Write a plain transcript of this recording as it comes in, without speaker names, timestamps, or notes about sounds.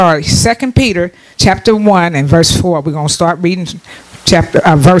2 Peter chapter 1 and verse 4. We're going to start reading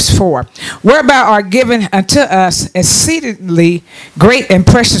verse 4. Whereby are given unto us exceedingly great and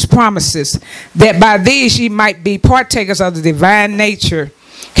precious promises, that by these ye might be partakers of the divine nature,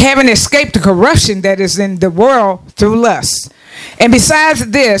 having escaped the corruption that is in the world through lust. And besides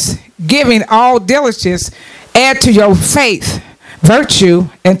this, giving all diligence, add to your faith virtue,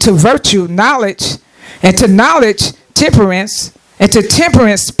 and to virtue knowledge, and to knowledge temperance, and to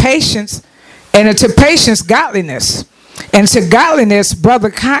temperance patience, and unto patience godliness, and to godliness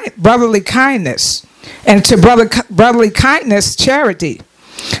brotherly kindness, and to brotherly kindness charity.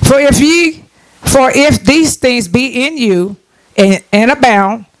 For if these things be in you and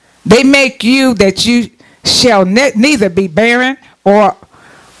abound, they make you that you shall neither be barren or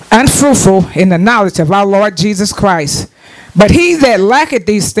unfruitful in the knowledge of our Lord Jesus Christ. But he that lacketh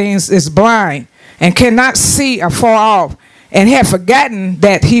these things is blind, and cannot see afar off, and have forgotten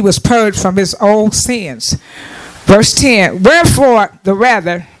that he was purged from his old sins. Verse 10, wherefore the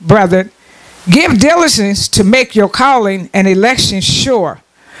rather, brethren, give diligence to make your calling and election sure.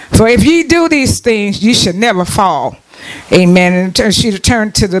 For if ye do these things, ye shall never fall. Amen. And she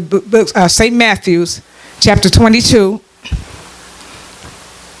turned to the book, St. Matthew's, chapter 22.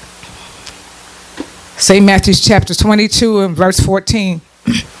 St. Matthew's chapter 22 and verse 14.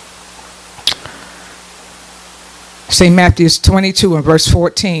 St. Matthew's 22 and verse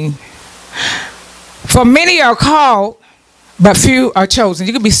 14. For many are called, but few are chosen.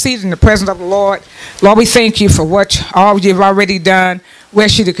 You can be seated in the presence of the Lord. Lord, we thank you for what all you've already done. We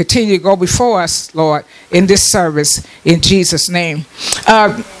ask you to continue to go before us, Lord, in this service, in Jesus' name.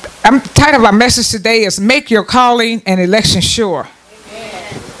 The title of our message today is Make Your Calling and Election Sure.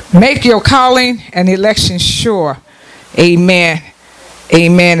 Make your calling and election sure. Amen.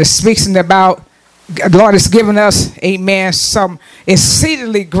 Amen. It speaks about the Lord has given us, amen, some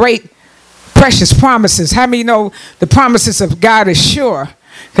exceedingly great, precious promises. How many know the promises of God is sure?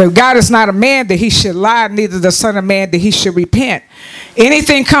 Because God is not a man that he should lie, neither the son of man that he should repent.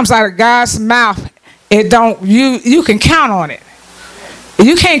 Anything comes out of God's mouth, you can count on it.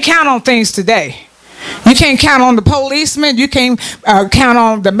 You can't count on things today. You can't count on the policeman. You can't count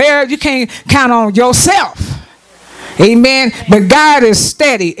on the mayor. You can't count on yourself. Amen. But God is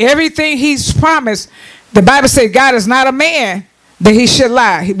steady. Everything he's promised, the Bible says God is not a man that he should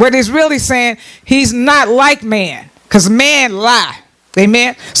lie. What he's really saying, he's not like man, because man lie.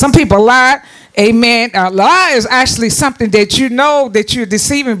 Amen. Some people lie. Amen. Lie is actually something that you know that you're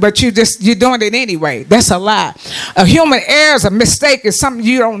deceiving, but you're doing it anyway. That's a lie. A human error is a mistake. Is something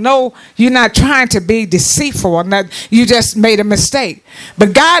you don't know. You're not trying to be deceitful or not. You just made a mistake.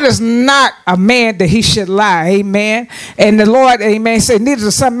 But God is not a man that he should lie. Amen. And the Lord, amen, said, neither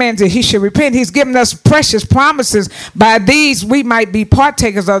is some man that he should repent. He's given us precious promises. By these we might be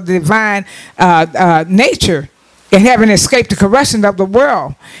partakers of the divine nature, and having escaped the corruption of the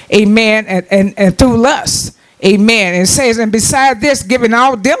world, amen, and through lust, amen. And it says, and beside this, giving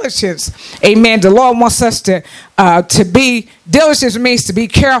all diligence, amen. The Lord wants us to be diligent. Means to be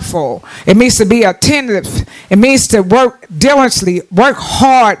careful. It means to be attentive. It means to work diligently, work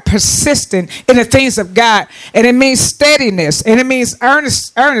hard, persistent in the things of God. And it means steadiness, and it means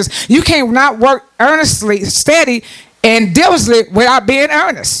earnest. You can't not work earnestly, steady, and diligently without being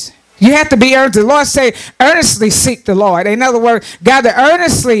earnest. You have to be earnest. The Lord say, earnestly seek the Lord. In other words, God, to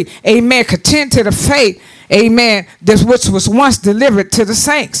earnestly, amen, contend to the faith, amen, this which was once delivered to the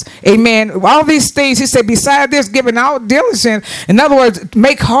saints. Amen. All these things, he said, beside this, giving all diligence. In other words,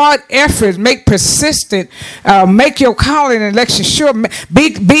 make hard efforts, make persistent, make your calling and election sure.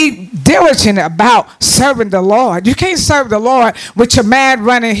 Be diligent about serving the Lord. You can't serve the Lord with your mind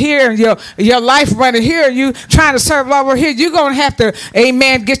running here and your life running here. You trying to serve the Lord over here. You're going to have to,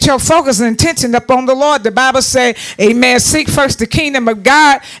 amen, get your focus and intention up on the Lord. The Bible say, amen, seek first the kingdom of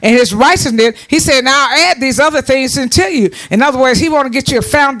God and his righteousness. He said, now I'll add these other things into you. In other words, he want to get you a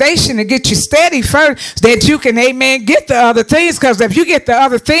foundation and get you steady first, that you can, amen, get the other things. Because if you get the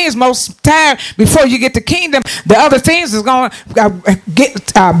other things, most time before you get the kingdom, the other things is going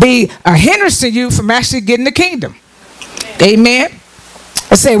to be a hindrance to you from actually getting the kingdom. Amen.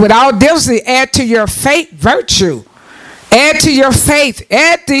 I say, with all diligence, add to your faith virtue. Add to your faith.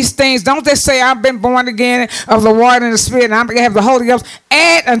 Add these things. Don't just say, I've been born again of the water and the spirit, and I'm going to have the Holy Ghost.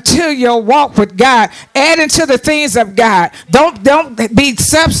 Add unto your walk with God. Add into the things of God. Don't be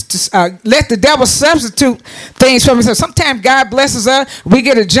let the devil substitute things from himself. Sometimes God blesses us. We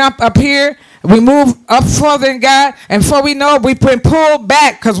get a jump up here. We move up further in God, and before we know it, we've been pulled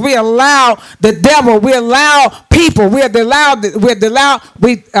back because we allow the devil, we allow people, we allow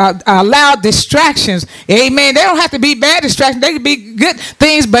distractions. Amen. They don't have to be bad distractions. They can be good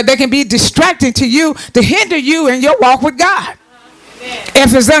things, but they can be distracting to you to hinder you in your walk with God.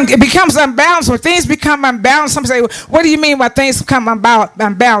 If it becomes unbalanced, when things become unbalanced, some say, what do you mean by things become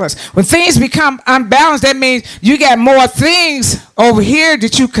unbalanced? When things become unbalanced, that means you got more things over here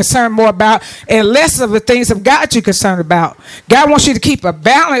that you're concerned more about and less of the things of God you're concerned about. God wants you to keep a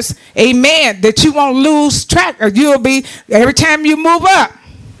balance, amen, that you won't lose track, or you'll be, every time you move up,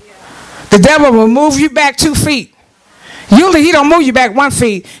 the devil will move you back 2 feet. Usually he don't move you back 1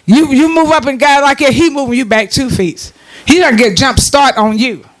 feet. You move up in God like that, he moving you back 2 feet. He doesn't get jump start on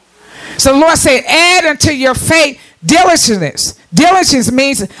you. So the Lord said, add unto your faith diligence. Diligence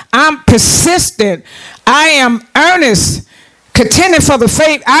means I'm persistent. I am earnest, contending for the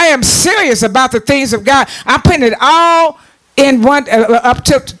faith. I am serious about the things of God. I'm putting it all in one up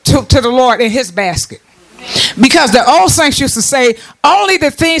to the Lord in his basket. Because the old saints used to say, only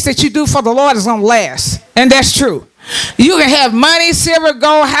the things that you do for the Lord is going to last. And that's true. You can have money, silver,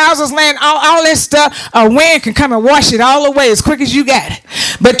 gold, houses, land, all that stuff. A wind can come and wash it all away as quick as you got it.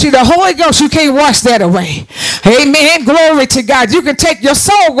 But to the Holy Ghost, you can't wash that away. Amen. Glory to God. You can take your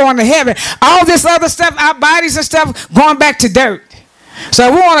soul going to heaven. All this other stuff, our bodies and stuff, going back to dirt.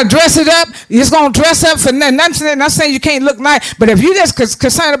 So we want to dress it up. You're just going to dress up for nothing. Not saying you can't look nice, but if you're just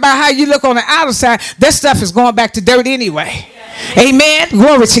concerned about how you look on the outer side, that stuff is going back to dirt anyway. Amen.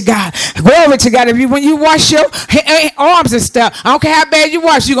 Glory to God. Glory to God. When you wash your arms and stuff, I don't care how bad you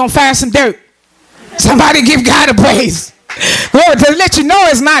wash, you're going to find some dirt. Somebody give God a praise. Glory, to let you know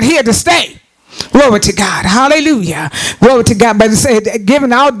it's not here to stay. Glory to God. Hallelujah. Glory to God. But it said,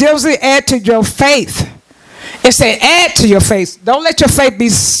 giving all diligence, add to your faith. It said, add to your faith. Don't let your faith be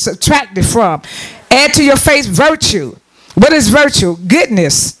subtracted from. Add to your faith virtue. What is virtue?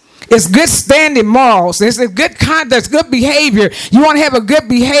 Goodness. It's good standing morals. It's a good conduct, good behavior. You want to have a good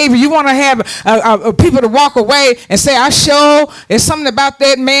behavior. You want to have people to walk away and say, I sure, it's something about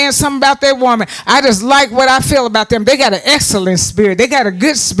that man, something about that woman. I just like what I feel about them. They got an excellent spirit. They got a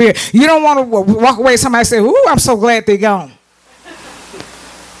good spirit. You don't want to walk away and somebody say, ooh, I'm so glad they're gone.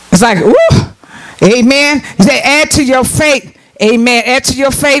 It's like, ooh, amen. You say, add to your faith, amen. Add to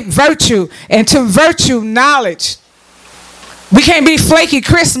your faith virtue, and to virtue knowledge. We can't be flaky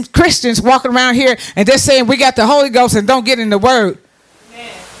Christians walking around here and just saying we got the Holy Ghost and don't get in the Word.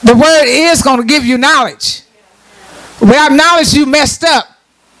 Amen. The Word is going to give you knowledge. Without knowledge, you messed up.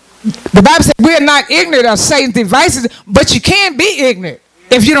 The Bible says we're not ignorant of Satan's devices, but you can be ignorant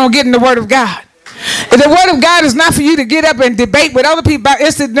if you don't get in the Word of God. And the Word of God is not for you to get up and debate with other people.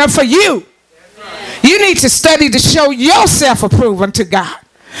 It's enough for you. You need to study to show yourself approved unto God.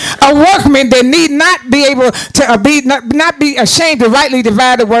 A workman that need not be able to not be ashamed to rightly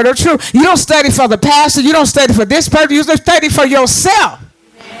divide the word of truth. You don't study for the pastor. You don't study for this person. You study for yourself.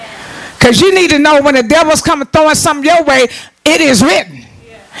 Because you need to know when the devil's coming throwing something your way, it is written.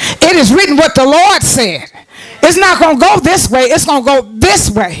 It is written what the Lord said. It's not going to go this way. It's going to go this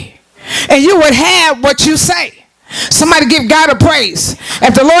way. And you would have what you say. Somebody give God a praise.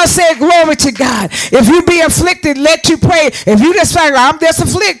 If the Lord said glory to God, if you be afflicted, let you pray. If you just say, I'm just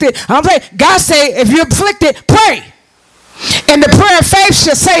afflicted, I'm praying. God say, if you're afflicted, pray. And the prayer of faith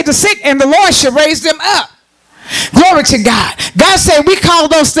shall save the sick, and the Lord shall raise them up. Glory to God. God said we call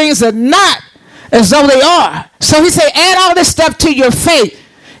those things are not as though they are. So he said, add all this stuff to your faith.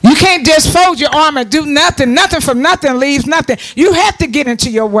 You can't just fold your arm and do nothing. Nothing from nothing leaves nothing. You have to get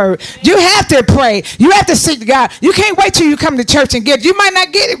into your word. You have to pray. You have to seek God. You can't wait till you come to church and get it. You might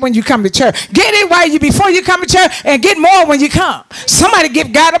not get it when you come to church. Get it while before you come to church, and get more when you come. Somebody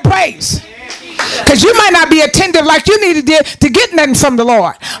give God a praise. Because you might not be attentive like you need to get nothing from the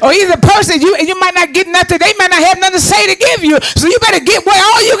Lord. Or either person, you might not get nothing. They might not have nothing to say to give you. So you better get what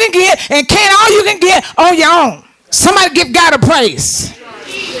all you can get, and all you can get on your own. Somebody give God a praise.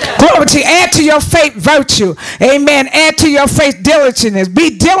 Glory to add to your faith virtue. Amen. Add to your faith diligence.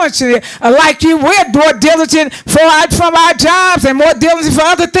 Be diligent like you. We're more diligent from our jobs and more diligent for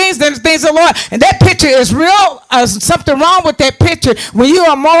other things than the things of the Lord. And that picture is real. Something wrong with that picture. When you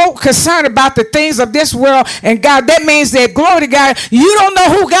are more concerned about the things of this world and God, that means that, glory to God, you don't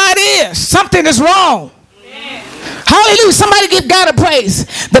know who God is. Something is wrong. Hallelujah. Somebody give God a praise.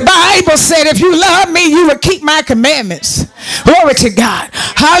 The Bible said, if you love me, you will keep my commandments. Glory to God.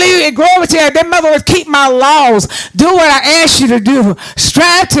 Hallelujah. Glory to God. That mother would keep my laws. Do what I ask you to do.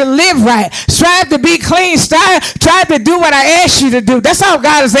 Strive to live right. Strive to be clean. Try to do what I ask you to do. That's all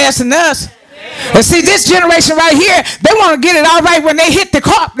God is asking us. And see, this generation right here, they want to get it all right when they hit the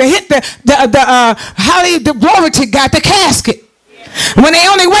carpet. to hit the glory to God, the casket. When they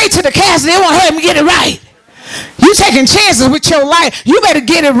only wait till the casket, they won't have him get it right. You taking chances with your life. You better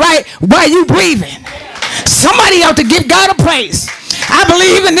get it right while you breathing. Somebody ought to give God a praise. I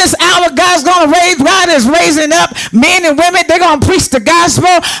believe in this hour, God's going to raise, God is raising up men and women. They're going to preach the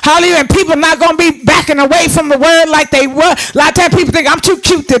gospel. Hallelujah. And people not going to be backing away from the word like they were. A lot of times people think, I'm too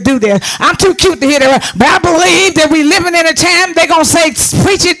cute to do this. I'm too cute to hear the word. But I believe that we living in a time they're going to say,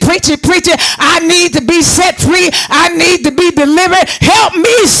 preach it, preach it, preach it. I need to be set free. I need to be delivered. Help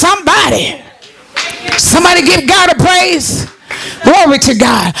me, somebody. Somebody give God a praise. Glory to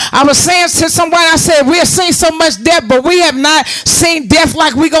God. I was saying to someone, I said, we have seen so much death, but we have not seen death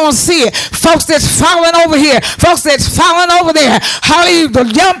like we're going to see it. Folks that's falling over here. Folks that's falling over there. Hallelujah. The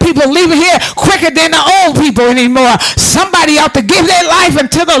young people leaving here quicker than the old people anymore. Somebody ought to give their life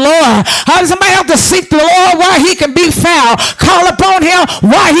unto the Lord. Somebody ought to seek the Lord while he can be found. Call upon him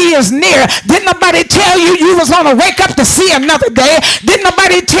while he is near. Didn't nobody tell you you was going to wake up to see another day? Didn't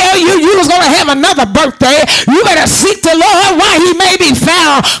nobody tell you you was going to have another birthday? You better seek the Lord while he may be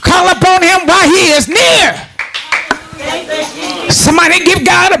found. Call upon him while he is near. Somebody give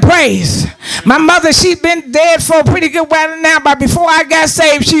God a praise. My mother, she's been dead for a pretty good while now, but before I got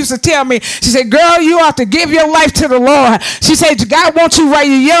saved, she used to tell me, she said, girl, you ought to give your life to the Lord. She said, God wants you while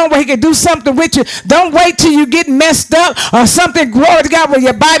you're young, where he can do something with you. Don't wait till you get messed up or something, glory to God, where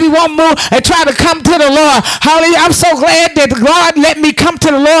your body won't move, and try to come to the Lord. Hallelujah. I'm so glad that God let me come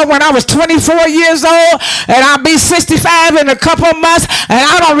to the Lord when I was 24 years old, and I'll be 65 in a couple of months, and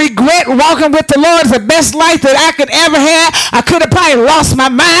I don't regret walking with the Lord. It's the best life that I could ever have. I could have probably lost my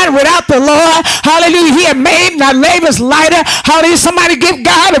mind without the Lord. Hallelujah. He had made my labors lighter. Hallelujah. Somebody give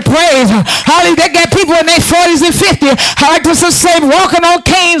God a praise. Hallelujah. They got people in their 40s and 50s. I like to say walking on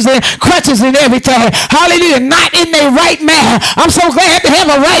canes and crutches and everything. Hallelujah. Not in their right mind. I'm so glad to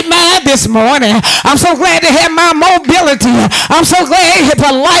have a right mind this morning. I'm so glad to have my mobility. I'm so glad for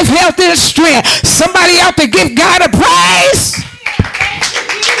life, health, and strength. Somebody out to give God a praise.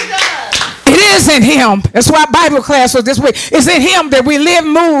 It is in him. That's why Bible class was this week. It's in him that we live,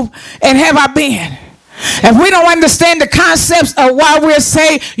 move, and have our being. If we don't understand the concepts of why we're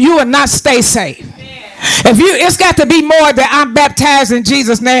saved, you will not stay saved. It's got to be more that I'm baptized in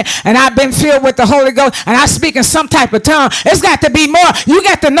Jesus' name and I've been filled with the Holy Ghost and I speak in some type of tongue. It's got to be more. You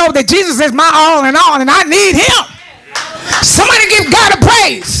got to know that Jesus is my all in all and I need him. Somebody give God a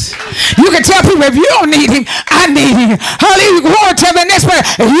praise. You can tell people, if you don't need him, I need him. Hallelujah. Go on, tell the next person,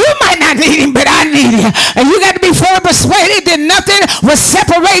 you might not need him, but I need him. And you got to be fully persuaded that nothing will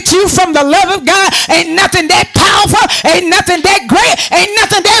separate you from the love of God. Ain't nothing that powerful, ain't nothing that great, ain't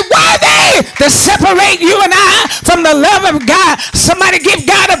nothing that worthy to separate you and I from the love of God. Somebody give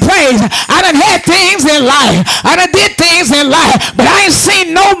God a praise. I done had things in life. I done did things in life, but I ain't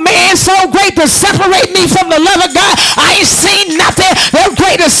seen no man so great to separate me from the love of God. I ain't seen nothing that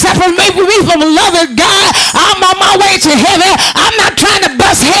great to separate me from the love of God. I'm on my way to heaven. I'm not trying to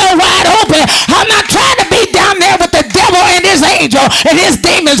bust hell wide open. I'm not trying to be down there with the devil and his angel and his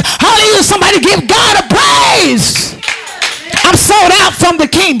demons. Hallelujah. Somebody give God a praise. I'm sold out from the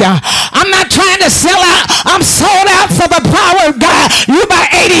kingdom. I'm not trying to sell out. I'm sold out for the power of God. You about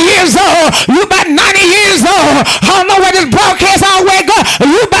 80 years old. You about 90 years old. I don't know where this broadcast always goes.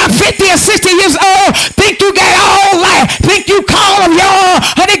 You about 50 or 60 years old. Think you got all life. Think you call of your own.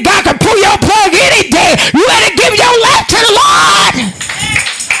 Honey, God can pull your plug any day. You better give your life to the Lord.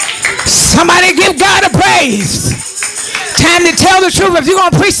 Somebody give God a praise. Time to tell the truth. If you're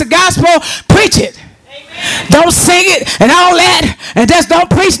going to preach the gospel, preach it. Don't sing it and all that and just don't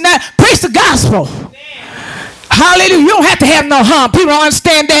preach nothing. Preach the gospel. Hallelujah. You don't have to have no hum. People don't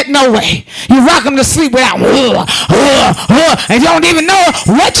understand that no way. You rock them to sleep without and you don't even know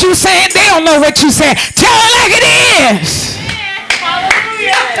what you saying. They don't know what you saying. Tell it like it is.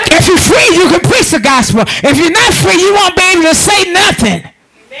 If you're free, you can preach the gospel. If you're not free, you won't be able to say nothing.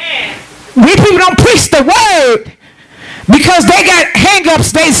 We people don't preach the word because they got hang-ups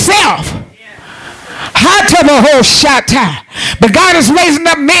themselves. But God is raising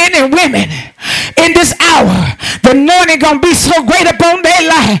up men and women in this hour. The anointing going to be so great upon their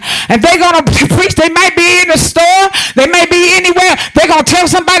life. And they're going to preach. They might be in the store. They may be anywhere. They're going to tell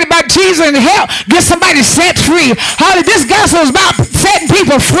somebody about Jesus and help get somebody set free. Hallelujah. This gospel is about setting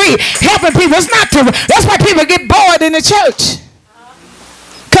people free, helping people. It's not to. That's why people get bored in the church.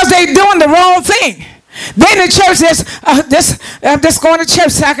 Because they're doing the wrong thing. Been to church I'm just going to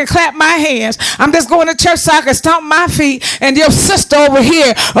church so I can clap my hands. I'm just going to church so I can stomp my feet. And your sister over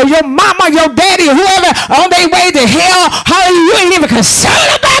here, or your mama, your daddy, or whoever on their way to hell, hallelujah, you ain't even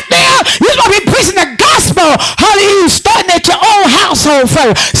concerned about them. You're going to be preaching the gospel. Hallelujah, starting at your own household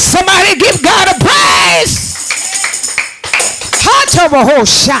first. Somebody give God a praise.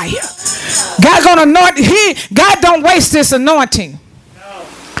 God gonna anoint. God don't waste this anointing.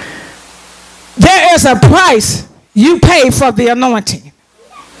 There is a price you pay for the anointing.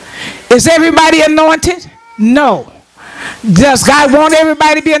 Is everybody anointed? No. Does God want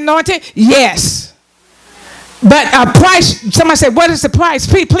everybody to be anointed? Yes. But a price, somebody said, what is the price?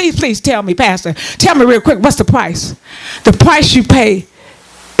 Please tell me, Pastor. Tell me real quick, what's the price? The price you pay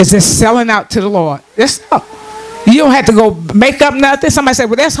is just selling out to the Lord. That's all. You don't have to go make up nothing. Somebody said,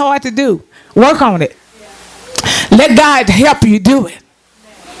 well, that's hard to do. Work on it. Let God help you do it.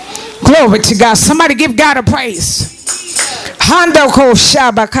 Glory to God. Somebody give God a praise.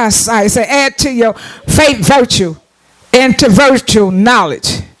 Say, add to your faith virtue, and to virtue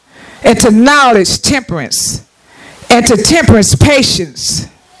knowledge, and to knowledge temperance, and to temperance patience,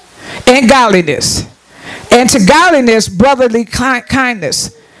 and godliness, and to godliness brotherly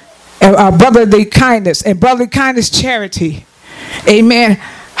kindness, and brotherly kindness charity. Amen.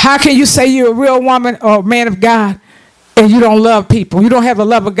 How can you say you're a real woman or a man of God and you don't love people? You don't have the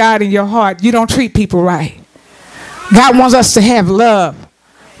love of God in your heart. You don't treat people right. God wants us to have love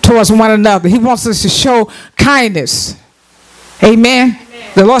towards one another. He wants us to show kindness. Amen.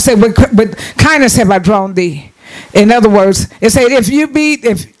 The Lord said, with kindness have I drawn thee. In other words, it said,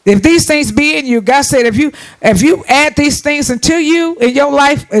 if these things be in you, God said, if you add these things into you in your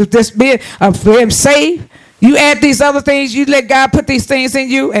life, if this being saved, you add these other things, you let God put these things in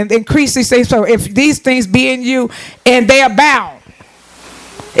you and increase these things. So if these things be in you and they abound,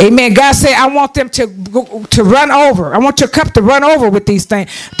 amen. God said, I want them to run over. I want your cup to run over with these things.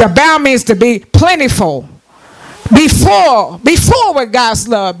 The abound means to be plentiful. Before with God's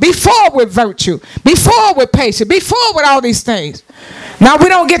love, before with virtue, before with patience, before with all these things. Now, we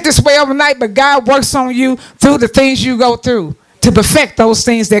don't get this way overnight, but God works on you through the things you go through to perfect those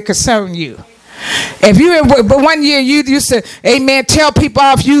things that concern you. If you, but 1 year you used to, amen, tell people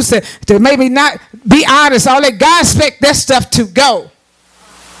off, you used to maybe not be honest, all that, God expect that stuff to go.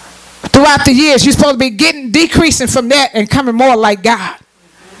 Throughout the years, you're supposed to be decreasing from that and coming more like God.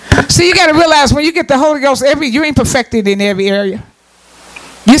 See, you got to realize when you get the Holy Ghost, you ain't perfected in every area.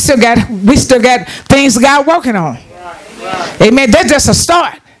 We still got things God working on. Amen. That's just a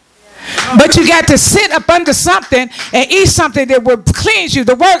start. But you got to sit up under something and eat something that will cleanse you.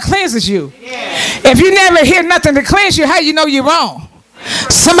 The word cleanses you. If you never hear nothing to cleanse you, how you know you're wrong?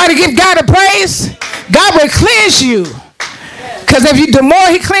 Somebody give God a praise. God will cleanse you. Because the more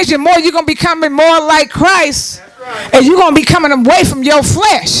he cleanses you, the more you're going to be becoming more like Christ. And you're going to be coming away from your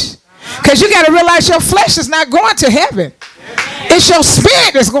flesh. Because you got to realize your flesh is not going to heaven. It's your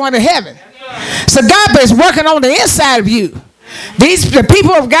spirit that's going to heaven. So God is working on the inside of you. The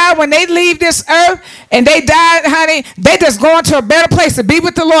people of God, when they leave this earth and they died, honey, they just going to a better place to be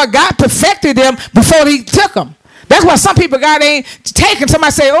with the Lord. God perfected them before he took them. That's why some people God ain't taking.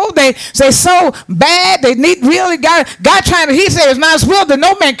 Somebody say, oh, they so bad. They need really God trying to, he said, it's not his will that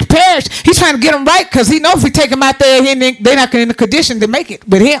no man can perish. He's trying to get them right because he knows if we take them out there, they're not in the condition to make it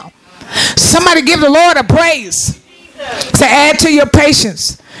with him. Somebody give the Lord a praise. To add to your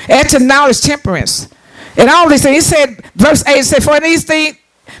patience, add to knowledge, temperance. And all these things, he said, verse 8, said, for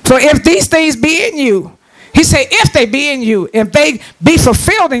if these things be in you, he said, if they be in you, if they be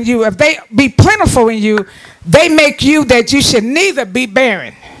fulfilled in you, if they be plentiful in you, they make you that you should neither be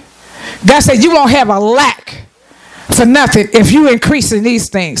barren. God said you won't have a lack for nothing if you increase in these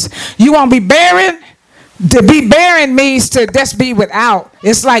things. You won't be barren. To be barren means to just be without.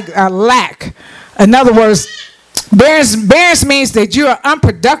 It's like a lack. In other words, barren means that you are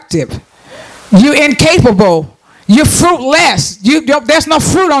unproductive. You're incapable. You're fruitless. There's no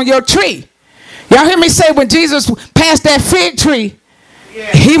fruit on your tree. Y'all hear me say when Jesus passed that fig tree,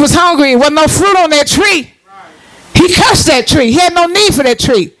 he was hungry. There wasn't no fruit on that tree. He cursed that tree. He had no need for that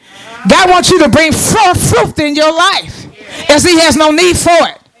tree. God wants you to bring fruit in your life as he has no need for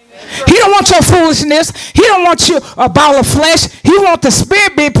it. He don't want your foolishness. He don't want you a ball of flesh. He wants the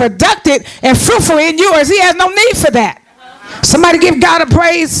spirit being productive and fruitful in you as he has no need for that. Somebody give God a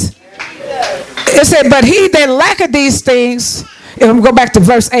praise. It said, but he that lacketh these things, and I'm going to go back to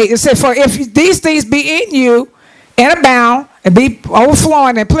verse 8. It said, for if these things be in you and abound and be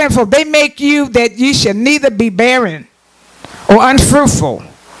overflowing and plentiful, they make you that you should neither be barren or unfruitful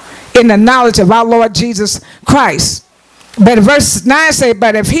in the knowledge of our Lord Jesus Christ. But verse 9 say,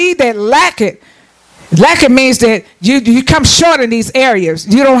 but if he that lacketh Lacking means that you come short in these areas.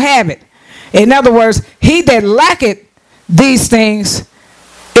 You don't have it. In other words, he that lacketh these things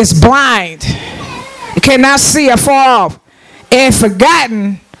is blind. He cannot see afar off, and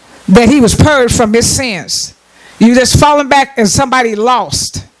forgotten that he was purged from his sins. You just falling back as somebody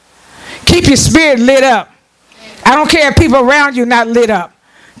lost. Keep your spirit lit up. I don't care if people around you not lit up.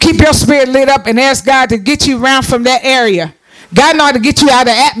 Keep your spirit lit up and ask God to get you around from that area. God know how to get you out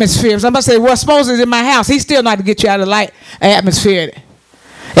of atmospheres. I'm going to say, well, suppose it's in my house. He still know how to get you out of light atmosphere.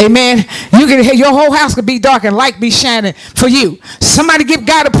 Amen. Your whole house could be dark and light be shining for you. Somebody give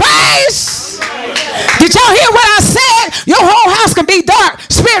God a praise. Did y'all hear what I said? Your whole house can be dark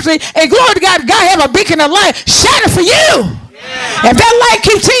spiritually, and glory to God, God have a beacon of light shining for you. If that light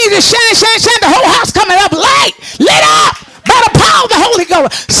continues to shine, the whole house coming up light, lit up by the power of the Holy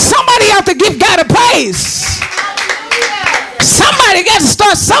Ghost. Somebody ought to give God a praise. Somebody got to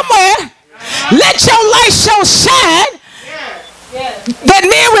start somewhere. Let your light show shine, that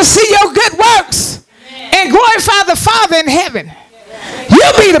men will see your good works and glorify the Father in heaven. You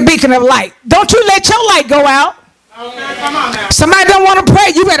be the beacon of light. Don't you let your light go out. Somebody don't want to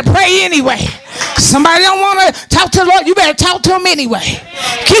pray, you better pray anyway. Somebody don't want to talk to the Lord, you better talk to him anyway.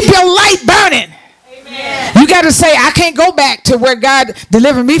 Keep your light burning. You got to say, I can't go back to where God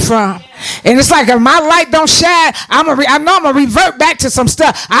delivered me from. And it's like, if my light don't shine, I know I'm going to revert back to some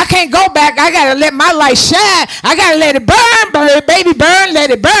stuff. I can't go back. I got to let my light shine. I got to let it burn, baby, burn, let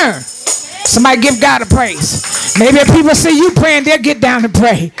it burn. Somebody give God a praise. Maybe if people see you praying, they'll get down and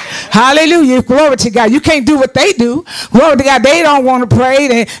pray. Hallelujah. Glory to God. You can't do what they do. Glory to God. They don't want to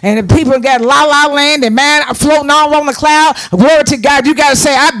pray. And the people got la land and man floating all on the cloud. Glory to God. You got to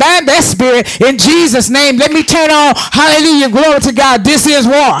say, I bind that spirit in Jesus' name. Let me turn on. Hallelujah. Glory to God. This is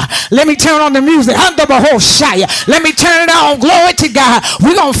war. Let me turn on the music. Let me turn it on. Glory to God.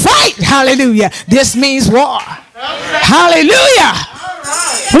 We're going to fight. Hallelujah. This means war. Hallelujah.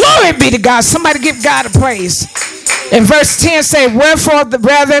 Glory be to God. Somebody give God a praise. In verse 10 say, wherefore the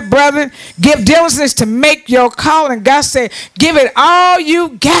brethren, give diligence to make your calling. God said, give it all you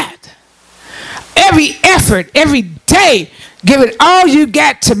got. Every effort, every day, give it all you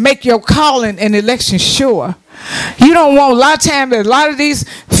got to make your calling and election sure. You don't want, a lot of times, a lot of these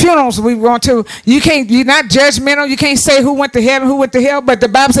funerals we want to, you're not judgmental. You can't say who went to heaven, who went to hell, but the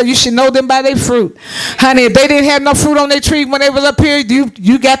Bible says you should know them by their fruit. Honey, if they didn't have no fruit on their tree when they was up here,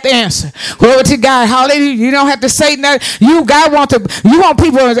 you got the answer. Glory to God. Hallelujah. You don't have to say nothing. You want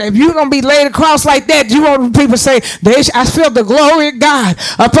people, if you're going to be laid across like that, you want people to say, I feel the glory of God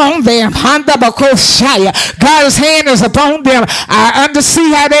upon them. God's hand is upon them. I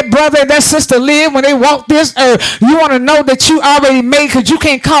understand how that brother and that sister lived when they walked this earth. You want to know that you already made, because you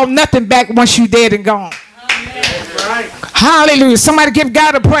can't call nothing back once you dead and gone. Right. Hallelujah. Somebody give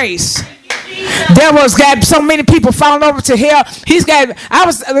God a praise. Devil's got so many people falling over to hell.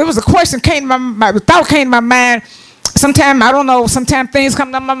 There was a question came to my thought came to my mind. Sometimes, I don't know, sometimes things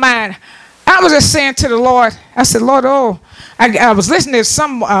come to my mind. I was just saying to the Lord, I said, Lord, I was listening to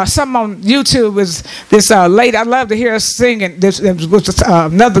some on YouTube. Was this lady? I love to hear her sing. And this was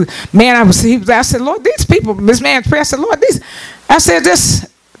another man. I said, Lord, these people, this man's prayer. I said, Lord,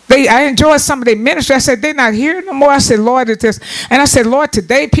 I enjoy some of their ministry. I said, they're not here no more. I said, Lord, it's this. And I said, Lord,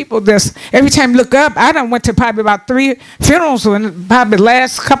 today people every time you look up, I done went to probably about 3 funerals in probably the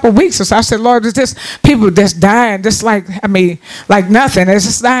last couple of weeks or so. I said, Lord, it's this people that's dying, just like like nothing. It's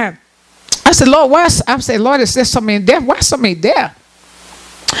just dying. I said, Lord, I said, Lord, is there so many death? Why so many death?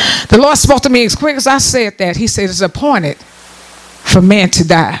 The Lord spoke to me as quick as I said that. He said, it's appointed for man to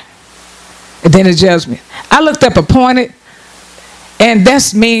die. And then the judgment. I looked up appointed, and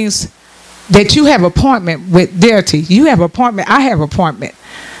that means that you have appointment with deity. You have appointment. I have appointment.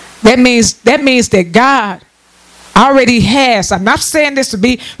 That means that God already has. I'm not saying this to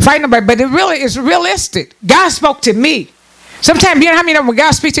be fighting nobody, but it really is realistic. God spoke to me. Sometimes, you know how many when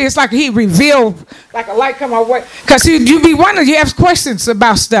God speaks to you, it's like he revealed, like a light come our way. Because you be wondering, you ask questions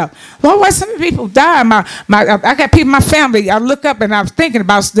about stuff. Well, why some people die? I got people in my family. I look up and I was thinking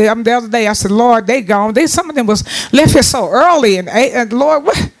about them the other day. I said, Lord, they gone. Some of them was left here so early. And Lord,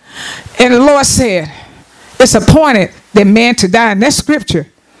 what? And the Lord said, it's appointed that man to die. And that's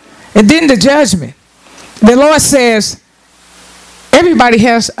scripture. And then the judgment. The Lord says, everybody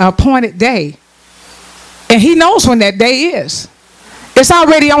has an appointed day. And he knows when that day is. It's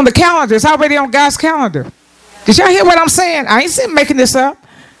already on the calendar. It's already on God's calendar. Did y'all hear what I'm saying? I ain't making this up.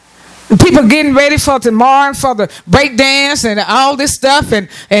 People getting ready for tomorrow and for the break dance and all this stuff. And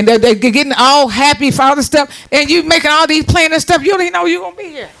they're getting all happy for all this stuff. And you making all these plans and stuff. You don't even know you're going to be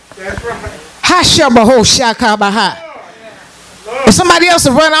here. That's right. And somebody else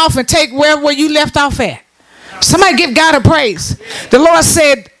will run off and take where you left off at. Somebody give God a praise. The Lord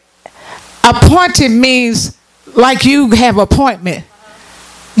said, appointed means like you have appointment.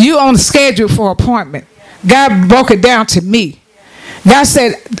 You on the schedule for appointment. God broke it down to me. God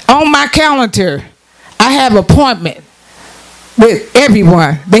said, on my calendar, I have appointment with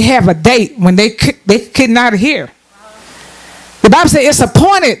everyone. They have a date when they could not hear. The Bible says it's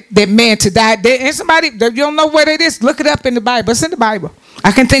appointed that man to die. And somebody, if you don't know what it is, look it up in the Bible. It's in the Bible.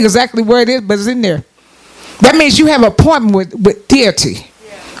 I can't think exactly where it is, but it's in there. That means you have an appointment with deity,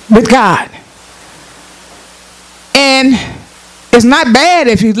 with God. And it's not bad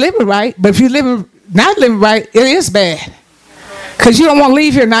if you live it right, but if you not living right, it is bad. Because you don't want to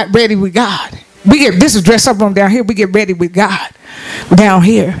leave here not ready with God. This is dress up room down here. We get ready with God down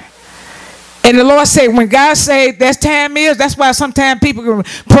here. And the Lord said, when God said that time is, that's why sometimes people can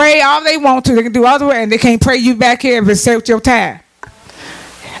pray all they want to. They can do all the way, and they can't pray you back here if it's set your time.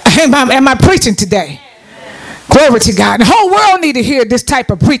 Am I preaching today? Glory to God. The whole world need to hear this type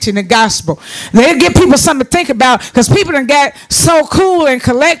of preaching and gospel. They'll give people something to think about, because people done got so cool and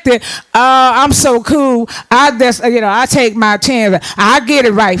collected. I'm so cool. I take my chance. I get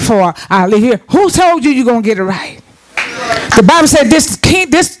it right for I live here. Who told you you're going to get it right? The Bible said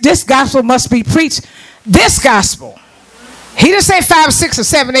this gospel must be preached. This gospel. He didn't say 5, 6, or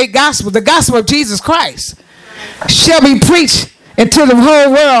 7, 8 gospel. The gospel of Jesus Christ shall be preached into the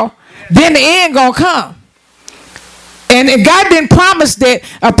whole world. Then the end going to come. And God didn't promise that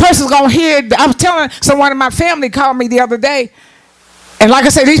a person's going to hear. I was telling someone in my family called me the other day. And like I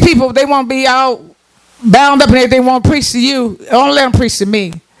said, these people, they won't be all bound up and they won't preach to you. Don't let them preach to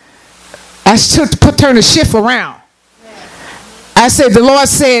me. I should turn the shift around. I said, the Lord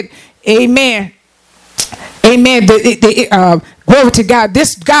said, amen. Amen. Glory to God.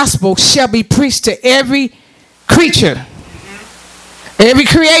 This gospel shall be preached to every creature, every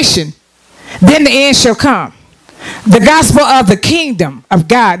creation. Then the end shall come. The gospel of the kingdom of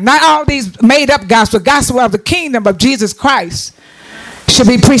God, not all these made up gospel of the kingdom of Jesus Christ should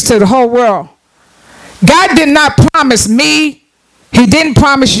be preached to the whole world. God did not promise me, he didn't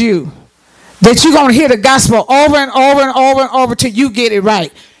promise you that you're going to hear the gospel over and over and over and over till you get it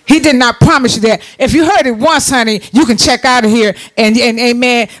right. He did not promise you that. If you heard it once, honey, you can check out of here and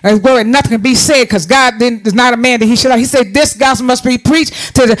amen. And nothing can be said, because God is not a man that he should lie. He said this gospel must be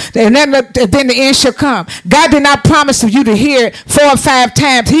preached and then the end shall come. God did not promise you to hear it 4 or 5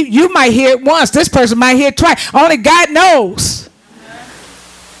 times. You might hear it once. This person might hear it twice. Only God knows.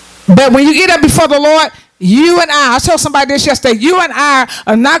 But when you get up before the Lord, you and I told somebody this yesterday, you and I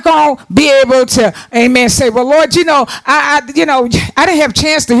are not going to be able to, amen, say, well, Lord, I didn't have a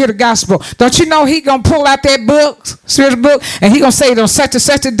chance to hear the gospel. Don't you know he going to pull out that book, spiritual book, and he going to say on such and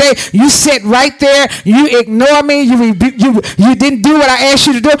such a day, you sit right there, you ignore me, you didn't do what I asked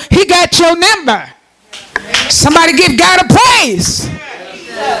you to do. He got your number. Somebody give God a praise.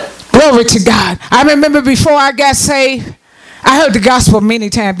 Glory to God. I remember before I got saved, I heard the gospel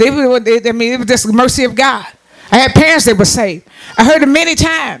many times. It was just the mercy of God. I had parents that were saved. I heard it many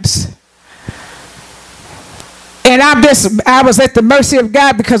times. And I was at the mercy of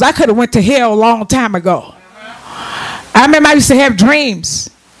God, because I could have went to hell a long time ago. I remember I used to have dreams.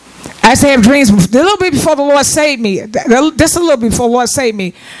 I used to have dreams a little bit before the Lord saved me. Just a little bit before the Lord saved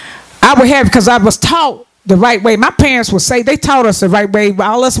me. I would have, because I was taught the right way. My parents would say, they taught us the right way.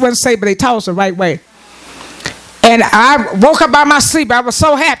 All us wasn't saved, but they taught us the right way. And I woke up out of my sleep. I was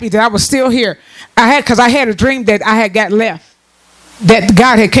so happy that I was still here. Because I had a dream that I had got left. That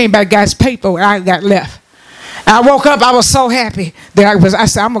God had came back, got his paper, and I got left. I woke up. I was so happy that I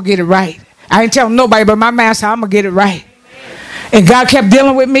said, I'm going to get it right. I didn't tell nobody, but my man said, I'm going to get it right. And God kept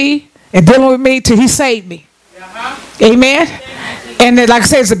dealing with me till he saved me. Amen. And then, like I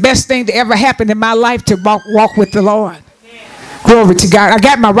said, it's the best thing to ever happen in my life, to walk with the Lord. Glory to God. I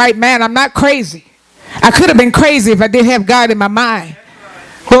got my right man. I'm not crazy. I could have been crazy if I didn't have God in my mind.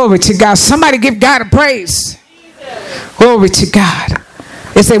 Glory to God. Somebody give God a praise. Glory to God.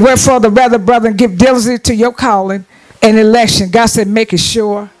 It said, wherefore the rather, brethren, give diligence to your calling and election. God said, make it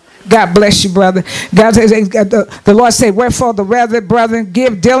sure. God bless you, brother. God says, the Lord said, wherefore the rather, brethren,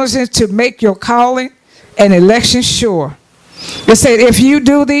 give diligence to make your calling and election sure. It said, if you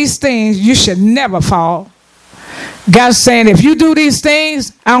do these things, you should never fall. God's saying, if you do these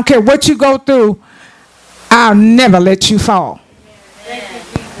things, I don't care what you go through, I'll never let you fall.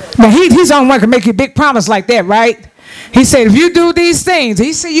 Now, he's on one to make you a big promise like that, right? He said, if you do these things,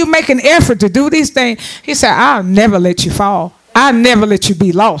 he said, you make an effort to do these things. He said, I'll never let you fall. I'll never let you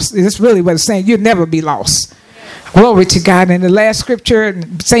be lost. That's really what it's saying. You'll never be lost. Glory to God. In the last scripture,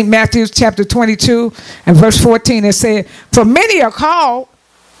 in St. Matthew chapter 22 and verse 14, it said, for many are called.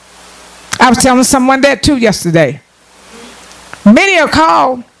 I was telling someone that too yesterday. Many are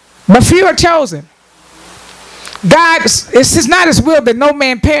called, but few are chosen. God, it's not his will that no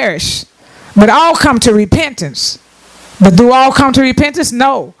man perish, but all come to repentance. But do all come to repentance?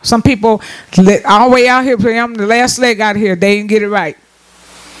 No. Some people all the way out here, I'm the last leg out here, they didn't get it right.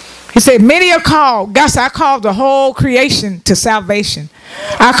 He said, many are called. God said, I called the whole creation to salvation.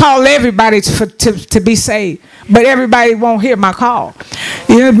 I call everybody to be saved, but everybody won't hear my call.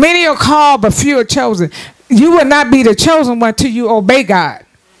 You know, many are called, but few are chosen. You will not be the chosen one till you obey God.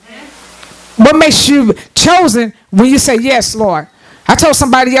 What makes you chosen when you say, yes, Lord? I told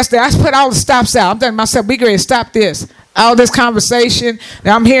somebody yesterday, I put all the stops out. I'm telling myself, we going to stop this. All this conversation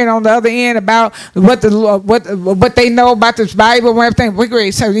that I'm hearing on the other end about what they know about this Bible and everything. We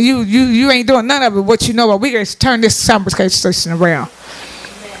going to say, you ain't doing none of it. What you know, we going to turn this conversation around.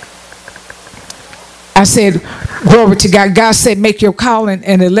 I said, glory to God. God said, make your calling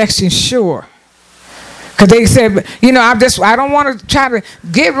and election sure. Because they said, you know, I don't want to try to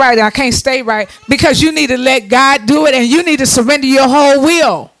get right. I can't stay right. Because you need to let God do it, and you need to surrender your whole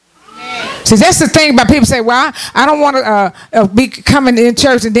will. Amen. See, that's the thing about people say, well, I don't want to be coming in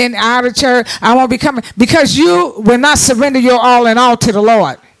church and then out of church. I won't be coming. Because you will not surrender your all in all to the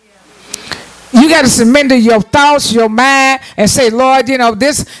Lord. You got to surrender your thoughts, your mind, and say, Lord, you know,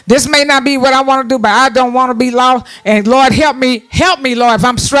 this may not be what I want to do, but I don't want to be lost. And Lord, help me, Lord, if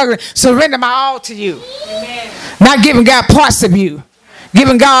I'm struggling. Surrender my all to you. Amen. Not giving God parts of you,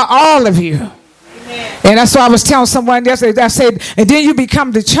 giving God all of you. Amen. And that's what I was telling someone yesterday. I said, and then you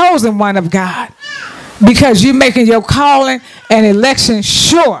become the chosen one of God because you're making your calling and election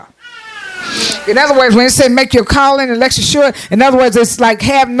sure. In other words, when it said make your calling and election sure, in other words, it's like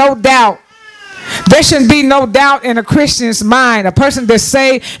have no doubt. There shouldn't be no doubt in a Christian's mind. A person that's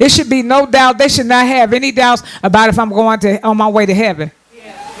saved, it should be no doubt. They should not have any doubts about if I'm going on my way to heaven.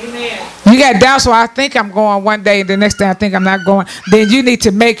 Yeah. Amen. You got doubts, so I think I'm going one day, and the next day I think I'm not going. Then you need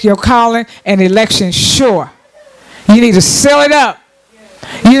to make your calling and election sure. You need to seal it up.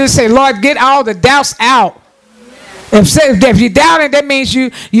 You need to say, Lord, get all the doubts out. If you're doubting, that means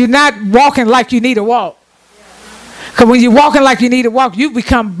you're not walking like you need to walk. Because when you're walking like you need to walk, you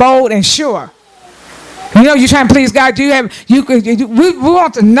become bold and sure. You know, you're trying to please God. We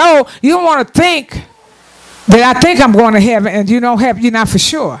want to know. You don't want to think that I think I'm going to heaven and you're not for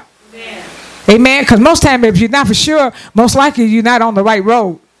sure. Amen. Because most time, if you're not for sure, most likely you're not on the right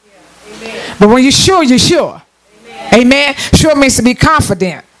road. Yeah. But when you're sure, you're sure. Amen. Sure means to be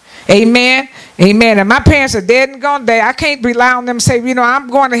confident. Amen. Amen. And my parents are dead and gone. I can't rely on them and say, you know, I'm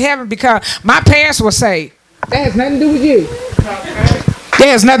going to heaven because my parents were saved. That has nothing to do with you. That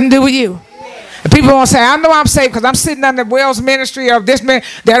has nothing to do with you. And people won't say, I know I'm saved because I'm sitting under Wells ministry or this man.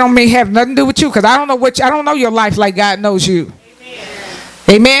 That don't mean have nothing to do with you because I don't know your life like God knows you.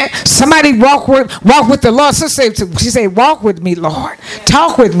 Amen. Somebody walk with the Lord. She said, walk with me, Lord.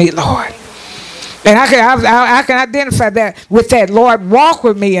 Talk with me, Lord. And I can identify that with that. Lord, walk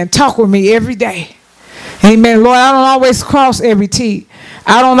with me and talk with me every day. Amen. Lord, I don't always cross every T.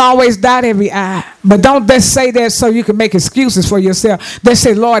 I don't always dot every I. But don't just say that so you can make excuses for yourself. Just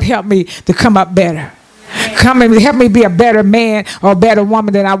say, Lord, help me to come up better. Come and help me be a better man or a better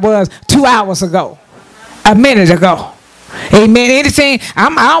woman than I was 2 hours ago, a minute ago. Amen. Anything,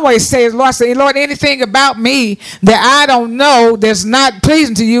 I always say, Lord, anything about me that I don't know that's not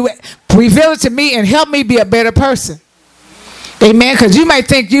pleasing to you, reveal it to me and help me be a better person. Amen. Because you might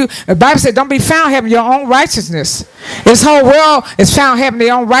think the Bible said, don't be found having your own righteousness. This whole world is found having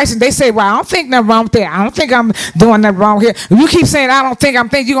their own righteousness. They say, well, I don't think nothing wrong with that. I don't think I'm doing nothing wrong here. If you keep saying, I don't think I'm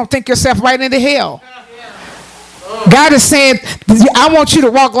thinking, you're going to think yourself right into hell. God is saying, I want you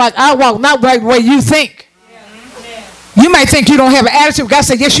to walk like I walk, not like the way you think. You might think you don't have an attitude. God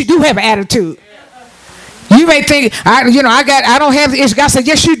said, yes, you do have an attitude. You may think, I don't have issues. God said,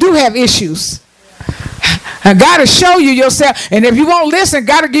 yes, you do have issues. And God will show you yourself. And if you won't listen,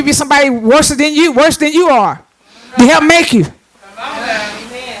 God will give you somebody worse than you are. To help make you.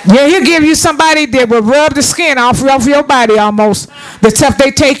 Yeah, he'll give you somebody that will rub the skin off your body almost. The stuff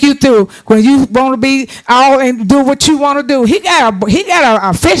they take you through when you want to be all and do what you want to do. He got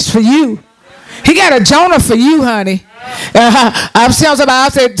a fish for you. He got a Jonah for you, honey.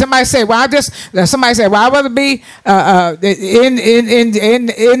 Somebody said, well, I'd rather be in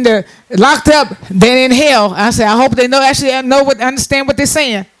the locked up than in hell. I said, I hope they understand what they're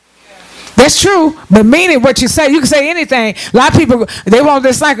saying. That's true, but meaning what you say, you can say anything. A lot of people, they want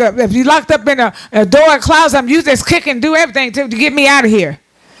this if you locked up in a door, a closet, you just kick and do everything to get me out of here.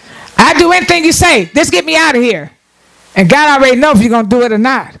 I do anything you say. Just get me out of here. And God already knows if you're going to do it or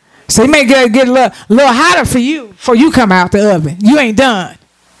not. So he may get a little hotter for you before you come out the oven. You ain't done.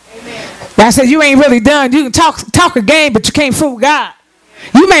 Amen. I said you ain't really done. You can talk a game, but you can't fool God.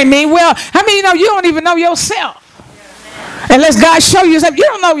 You may mean well. I mean, you don't even know yourself. Unless God show you yourself. You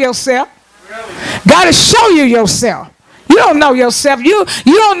don't know yourself. God will show you yourself. You don't know yourself. You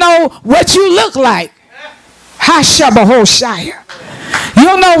don't know what you look like. Hashabahoshaya. You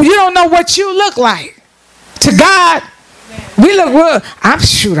don't know what you look like. To God, we look well. I'm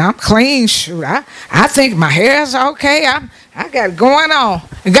clean. I think my hair is okay. I got it going on.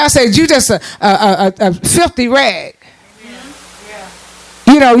 And God said, you just a filthy rag.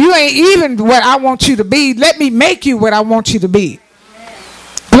 You know, you ain't even what I want you to be. Let me make you what I want you to be.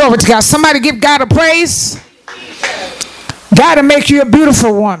 Glory to God. Somebody give God a praise. God will make you a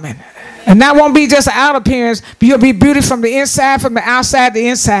beautiful woman. And that won't be just an out appearance, but you'll be beauty from the inside, from the outside to the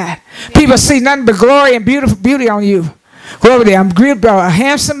inside. People see nothing but glory and beauty on you. Glory to God. A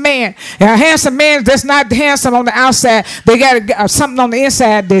handsome man. And a handsome man that's not handsome on the outside. They got something on the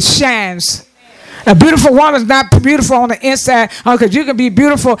inside that shines. A beautiful woman is not beautiful on the inside, because you can be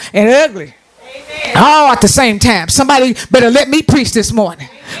beautiful and ugly. Amen. All at the same time. Somebody better let me preach this morning.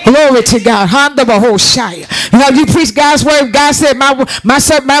 Amen. Glory to God. You know, you preach God's word. God said,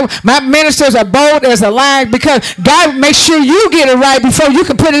 my ministers are bold as a lion, because God makes sure you get it right before you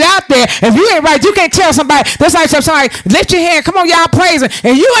can put it out there. If you ain't right, you can't tell somebody. That's like somebody, lift your hand. Come on, y'all praising.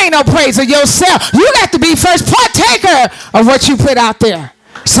 And you ain't no praiser yourself. You got to be first partaker of what you put out there.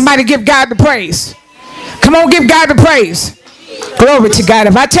 Somebody give God the praise. Come on, give God the praise. Glory to God.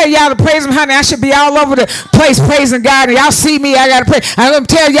 If I tell y'all to praise him, honey, I should be all over the place praising God. And y'all see me, I got to praise. I'm going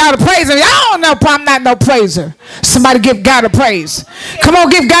to tell y'all to praise him. Y'all don't know I'm not no praiser. Somebody give God a praise. Come on,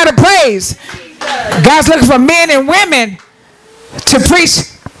 give God a praise. God's looking for men and women to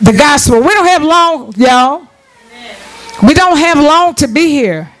preach the gospel. We don't have long, y'all. We don't have long to be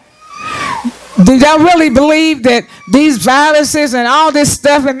here. Do y'all really believe that these violences and all this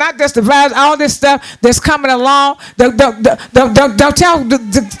stuff, and not just the violence, all this stuff that's coming along, don't y'all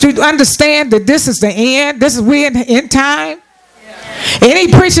understand that this is the end? This is we in time. Yeah.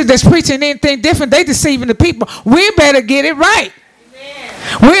 Any preacher that's preaching anything different, they deceiving the people. We better get it right. Amen.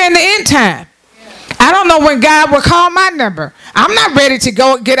 We're in the end time. Yeah. I don't know when God will call my number. I'm not ready to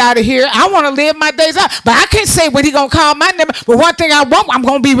go get out of here. I want to live my days out, but I can't say when he's going to call my number. But one thing I want, I'm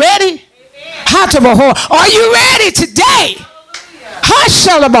going to be ready. Are you ready today?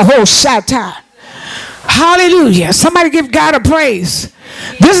 Hallelujah. Somebody give God a praise.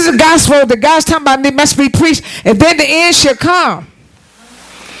 This is a gospel that God's talking about. It must be preached, and then the end shall come.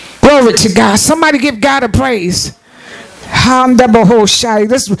 Glory to God. Somebody give God a praise.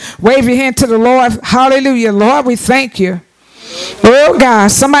 Let's wave your hand to the Lord. Hallelujah. Lord, we thank you. Oh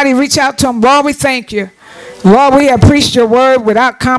God, somebody reach out to him. Lord, we thank you. Lord, we have preached your word without compromise.